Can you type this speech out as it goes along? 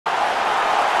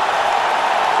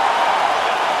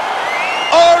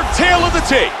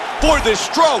the tape. For the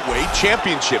strawweight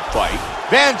championship fight,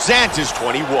 VanZant is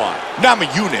 21.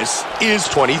 Namajunas is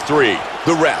 23.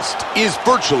 The rest is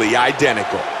virtually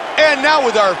identical. And now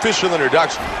with our official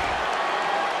introduction,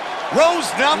 Rose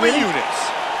Namajunas,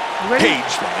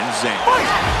 Paige VanZant.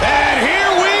 And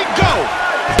here we go.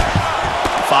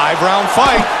 5-round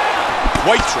fight.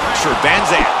 White trunks for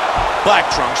VanZant, black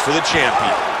trunks for the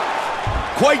champion.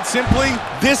 Quite simply,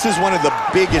 this is one of the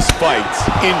biggest fights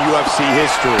in UFC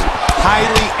history.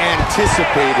 Highly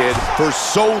anticipated for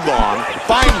so long.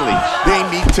 Finally, they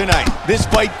meet tonight. This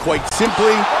fight, quite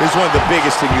simply, is one of the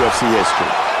biggest in UFC history.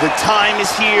 The time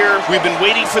is here. We've been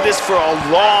waiting for this for a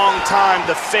long time.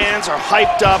 The fans are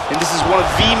hyped up, and this is one of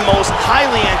the most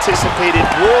highly anticipated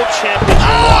world championship.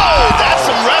 Oh, that's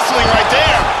some wrestling right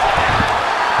there.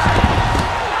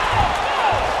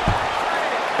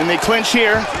 And they clinch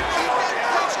here.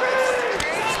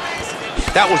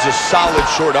 That was a solid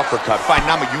short uppercut by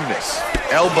Namajunas.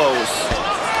 Elbows.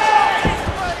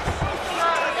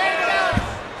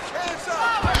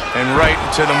 And right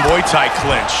into the Muay Thai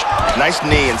clinch. Nice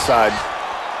knee inside.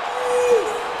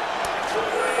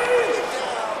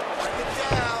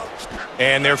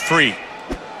 And they're free.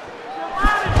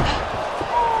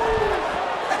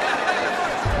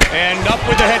 And up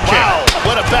with the head kick. Wow,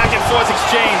 what a back and forth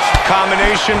exchange.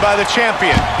 Combination by the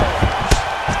champion.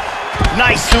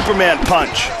 Nice Superman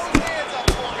punch.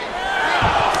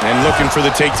 And looking for the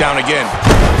takedown again.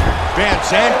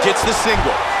 VanZant gets the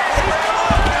single.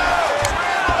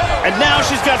 And now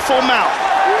she's got full mount.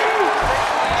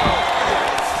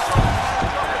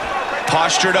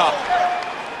 Postured up.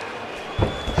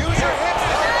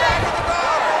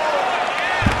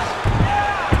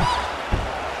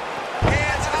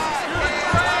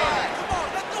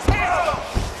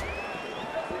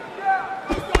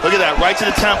 Look at that, right to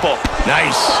the temple.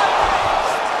 Nice.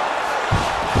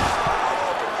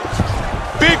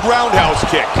 Big roundhouse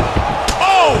kick.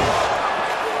 Oh!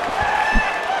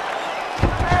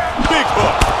 Big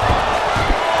hook.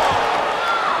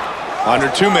 Under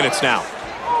 2 minutes now.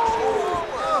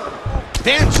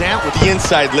 VanZant with the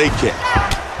inside leg kick.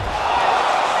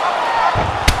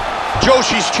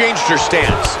 Joshi's changed her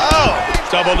stance. Oh!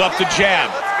 Doubled up the jab.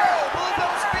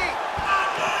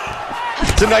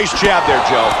 It's a nice jab there,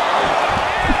 Joe.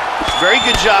 Very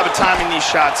good job of timing these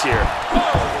shots here.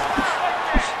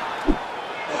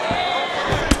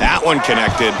 That one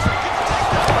connected.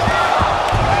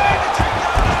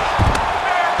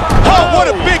 Oh, what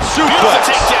a big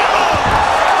suplex.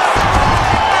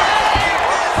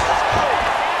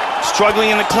 Struggling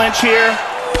in the clinch here.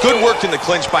 Good work in the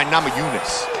clinch by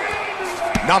Namajunas.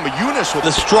 Namajunas with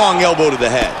a strong elbow to the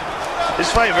head. This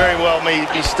fight very well may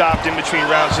be stopped in between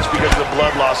rounds just because of the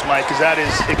blood loss, Mike, because that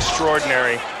is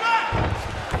extraordinary.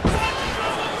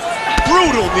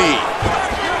 Brutal knee.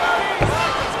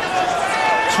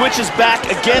 Switches back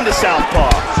again to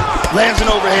southpaw. Lands an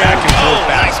overhand. Back and forth,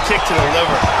 back. Nice kick to the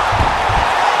liver.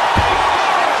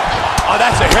 Oh,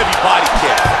 that's a heavy body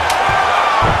kick.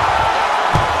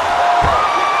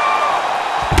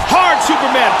 Hard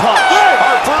Superman punch.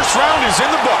 Our first round is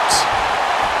in the books.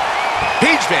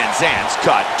 Paige VanZant's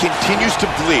cut continues to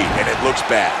bleed, and it looks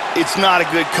bad. It's not a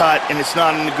good cut, and it's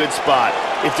not in a good spot.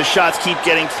 If the shots keep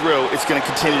getting through, it's going to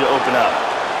continue to open up.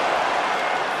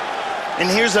 And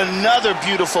here's another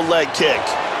beautiful leg kick.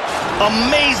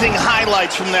 Amazing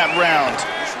highlights from that round.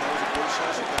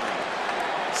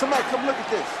 Somebody come look at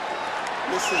this.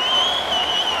 Listen.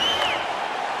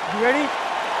 You ready?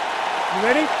 You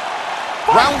ready?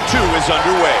 Round 2 is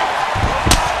underway.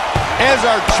 As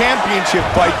our championship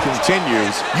fight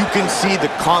continues, you can see the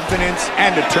confidence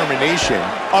and determination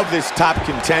of this top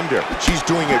contender. She's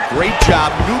doing a great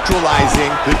job neutralizing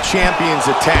the champion's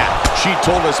attack. She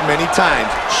told us many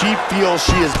times she feels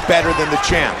she is better than the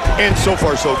champ, and so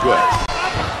far so good.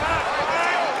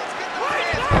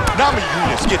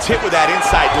 Namajunas gets hit with that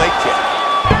inside leg kick.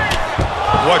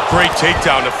 What great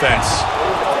takedown defense.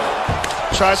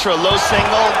 Tries for a low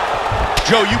single.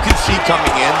 Joe, you can see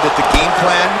coming in that the game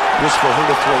plan was for her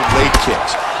to throw leg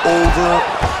kicks over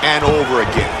and over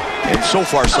again. And so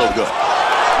far, so good.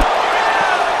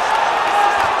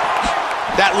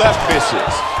 That left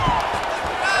misses.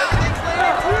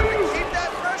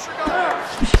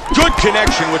 Good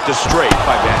connection with the straight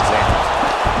by VanZant.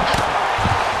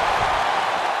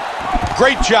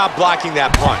 Great job blocking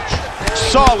that punch.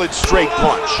 Solid straight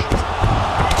punch.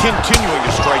 Continuing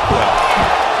to strike well.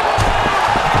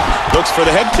 Looks for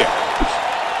the head kick.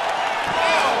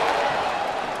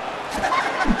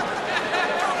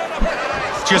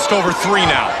 Just over 3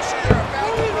 now.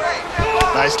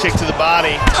 Nice kick to the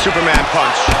body. Superman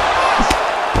punch.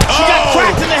 She got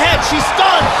cracked in the head. She's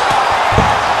stunned.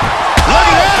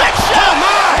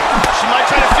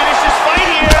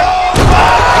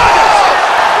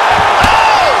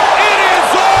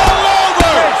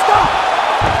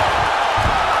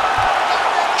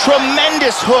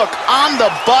 Tremendous hook on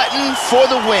the button for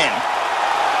the win.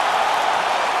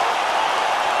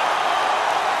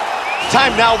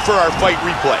 Time now for our fight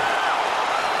replay.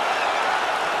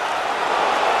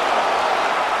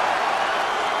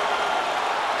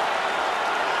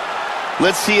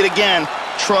 Let's see it again.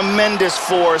 Tremendous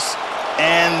force,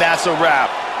 and that's a wrap.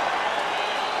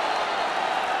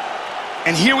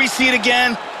 And here we see it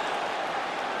again.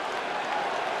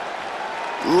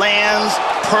 Lands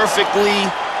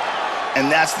perfectly,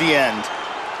 and that's the end.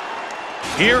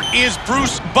 Here is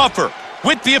Bruce Buffer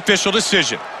with the official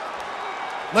decision.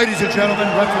 Ladies and gentlemen,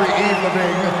 referee Yves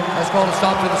Levine has called a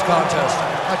stop to this contest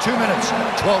at 2 minutes,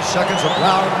 12 seconds of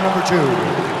round number 2.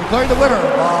 Declaring the winner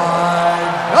by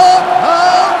knockout.